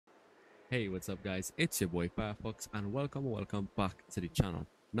Hey, what's up guys? It's your boy Firefox and welcome back to the channel.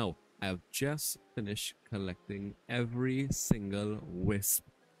 Now, I have just finished collecting every single wisp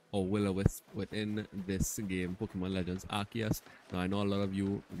or will-o-wisp within this game, Pokemon Legends Arceus. Now, I know a lot of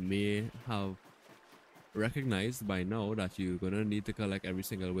you may have recognized by now that you're gonna need to collect every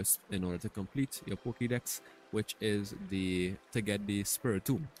single wisp in order to complete your Pokédex, which is to get the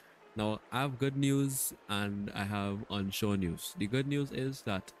Spiritomb. Now, I have good news and I have unsure news. The good news is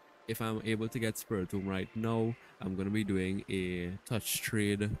that if I'm able to get Spiritomb right now, I'm gonna be doing a touch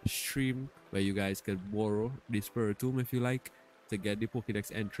trade stream where you guys can borrow the Spiritomb if you like to get the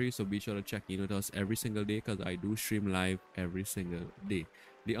Pokédex entry. So be sure to check in with us every single day because I do stream live every single day.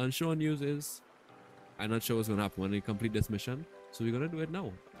 The unsure news is I'm not sure what's gonna happen when we complete this mission, so we're gonna do it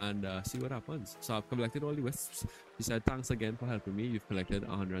now and see what happens. So I've collected all the wisps. He said thanks again for helping me. You've collected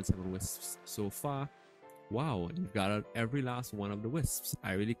 107 wisps so far. Wow, you've gathered every last one of the wisps.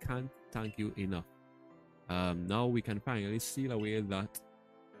 I really can't thank you enough. Now we can finally seal away that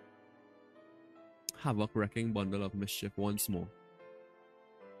havoc wrecking bundle of mischief once more.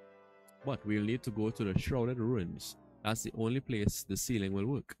 But we'll need to go to the Shrouded Ruins. That's the only place the sealing will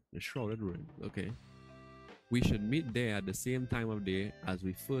work. The Shrouded Ruins. Okay. We should meet there at the same time of day as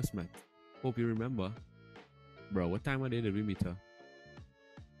we first met. Hope you remember. Bro, what time of day did we meet her?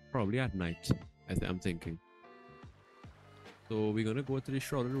 Probably at night, I'm thinking. So we're gonna go to the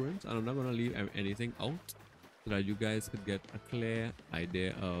Shrouded Ruins and I'm not gonna leave anything out so that you guys could get a clear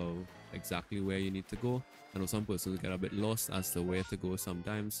idea of exactly where you need to go. I know some persons get a bit lost as to where to go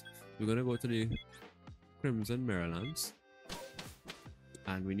sometimes. We're gonna go to the Crimson Mirrorlands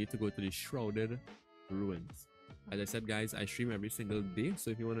and we need to go to the Shrouded Ruins. As I said guys, I stream every single day, so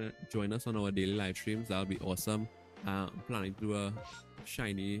if you want to join us on our daily live streams, that'll be awesome. I'm planning to do a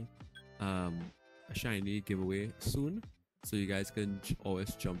shiny giveaway soon, so you guys can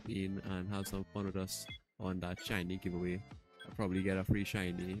always jump in and have some fun with us on that shiny giveaway. I'll probably get a free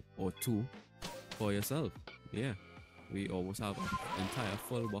shiny or two for yourself. Yeah, we almost have an entire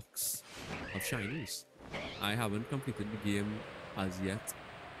full box of shinies. I haven't completed the game as yet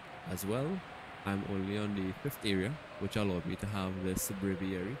as well. I'm only on the 5th area, which allowed me to have this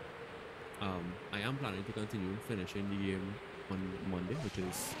breviary. I am planning to continue finishing the game on Monday, which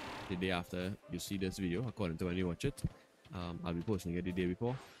is the day after you see this video, according to when you watch it. I'll be posting it the day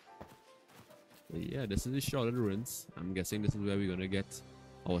before. But yeah, this is the Shrouded Ruins. I'm guessing this is where we're gonna get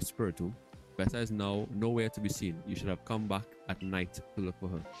our Spiritomb. VESSA is now nowhere to be seen. You should have come back at night to look for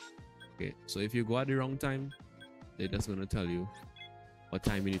her. Okay, so if you go at the wrong time, they're just gonna tell you what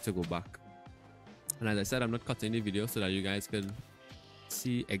time you need to go back. And as I said, I'm not cutting the video so that you guys can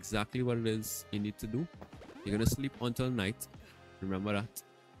see exactly what it is you need to do. You're gonna sleep until night. Remember that.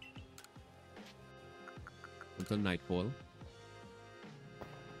 Until nightfall.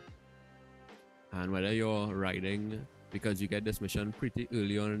 And whether you're riding, because you get this mission pretty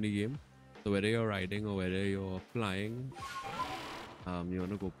early on in the game, so whether you're riding or whether you're flying, you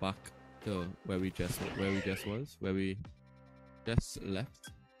wanna go back to where we just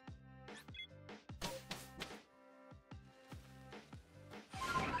left.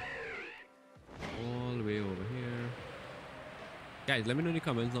 All the way over here. Guys, let me know in the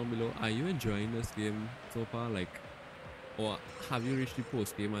comments down below, are you enjoying this game so far? Like, or have you reached the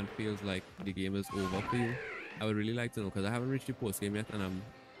post game and feels like the game is over for you? I would really like to know, because I haven't reached the post game yet and I'm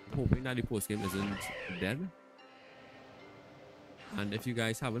hoping that the post game isn't dead. And if you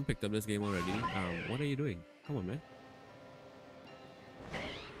guys haven't picked up this game already, what are you doing? Come on, man.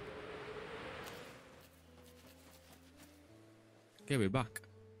 Okay, we're back.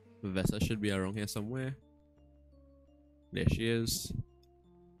 VESSA should be around here somewhere. There she is.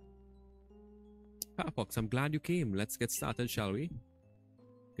 Firefox, I'm glad you came. Let's get started, shall we?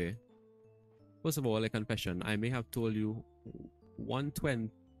 Okay. First of all, a confession. I may have told you one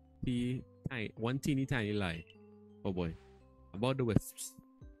teeny tiny lie. Oh boy. About the wisps.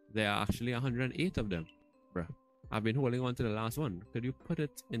 There are actually 108 of them. Bruh. I've been holding on to the last one. Could you put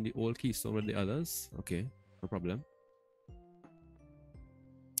it in the old keystone with the others? Okay, no problem.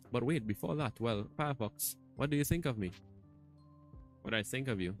 But wait, before that, well, Firefox, what do you think of me? What I think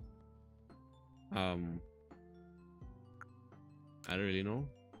of you? I don't really know.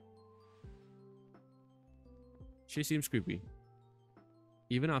 She seems creepy.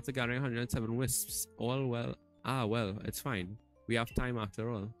 Even after gathering 107 wisps, all well. Well, it's fine. We have time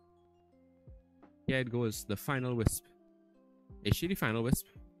after all. Here it goes, the final wisp. Is she the final wisp?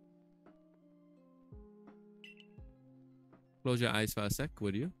 Close your eyes for a sec,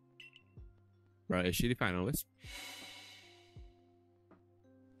 would you? Right, is she the final wisp?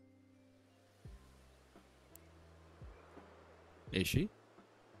 Is she?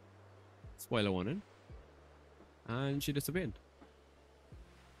 Spoiler warning. And she disappeared.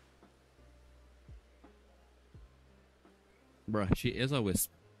 Bruh, she is a wisp.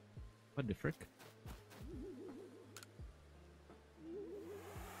 What the frick?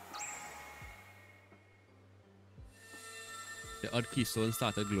 The odd keystone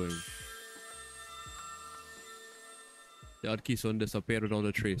started glowing. The odd keystone disappeared without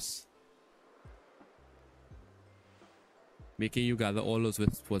a trace. Making you gather all those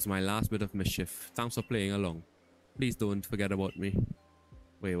wisps was my last bit of mischief. Thanks for playing along. Please don't forget about me.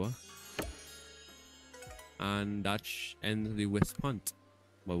 Wait, what? And that ends the wisp hunt.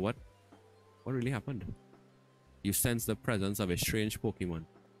 But what? What really happened? You sense the presence of a strange Pokemon.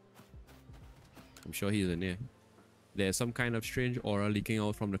 I'm sure he's in here. There's some kind of strange aura leaking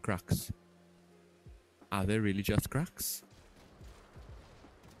out from the cracks. Are they really just cracks?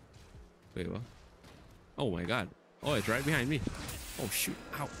 Wait, what? Oh my god. Oh, it's right behind me. Oh shoot.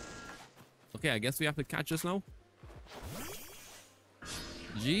 Ow. Okay, I guess we have to catch this now.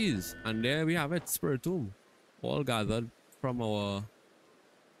 Jeez. And there we have it. Spiritomb. All gathered from our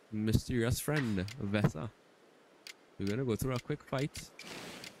mysterious friend, VESSA. We're gonna go through a quick fight.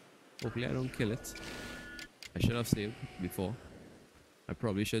 Hopefully I don't kill it. I should have saved before. I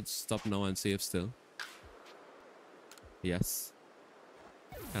probably should stop now and save still. Yes.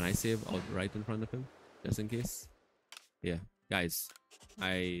 Can I save out right in front of him? Just in case? Yeah. Guys,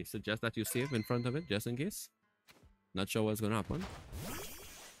 I suggest that you save in front of it just in case. Not sure what's gonna happen.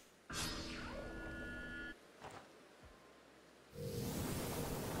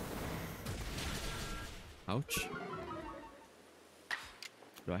 Ouch.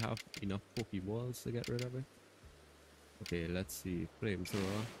 Do I have enough Pokeballs to get rid of it? Okay, let's see.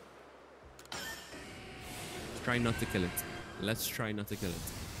 Flamethrower. Try not to kill it. Let's try not to kill it.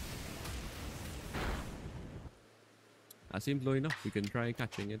 That seems low enough. We can try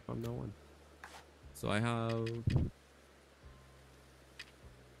catching it from now on. So I have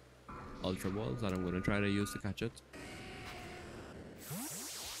Ultra Balls that I'm going to try to use to catch it.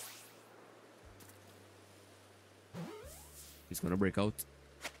 He's going to break out.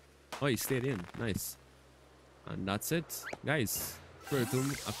 Oh, he stayed in. Nice. And that's it. Guys,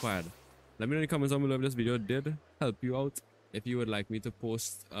 Spiritomb acquired. Let me know in the comments down below if this video did help you out. If you would like me to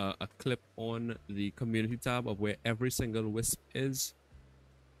post a clip on the community tab of where every single wisp is,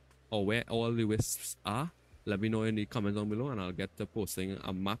 or where all the wisps are, let me know in the comments down below, and I'll get to posting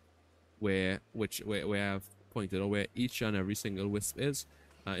a map where I've pointed out where each and every single wisp is.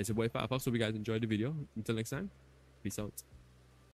 It's your boy Firefox. Hope you guys enjoyed the video. Until next time, peace out.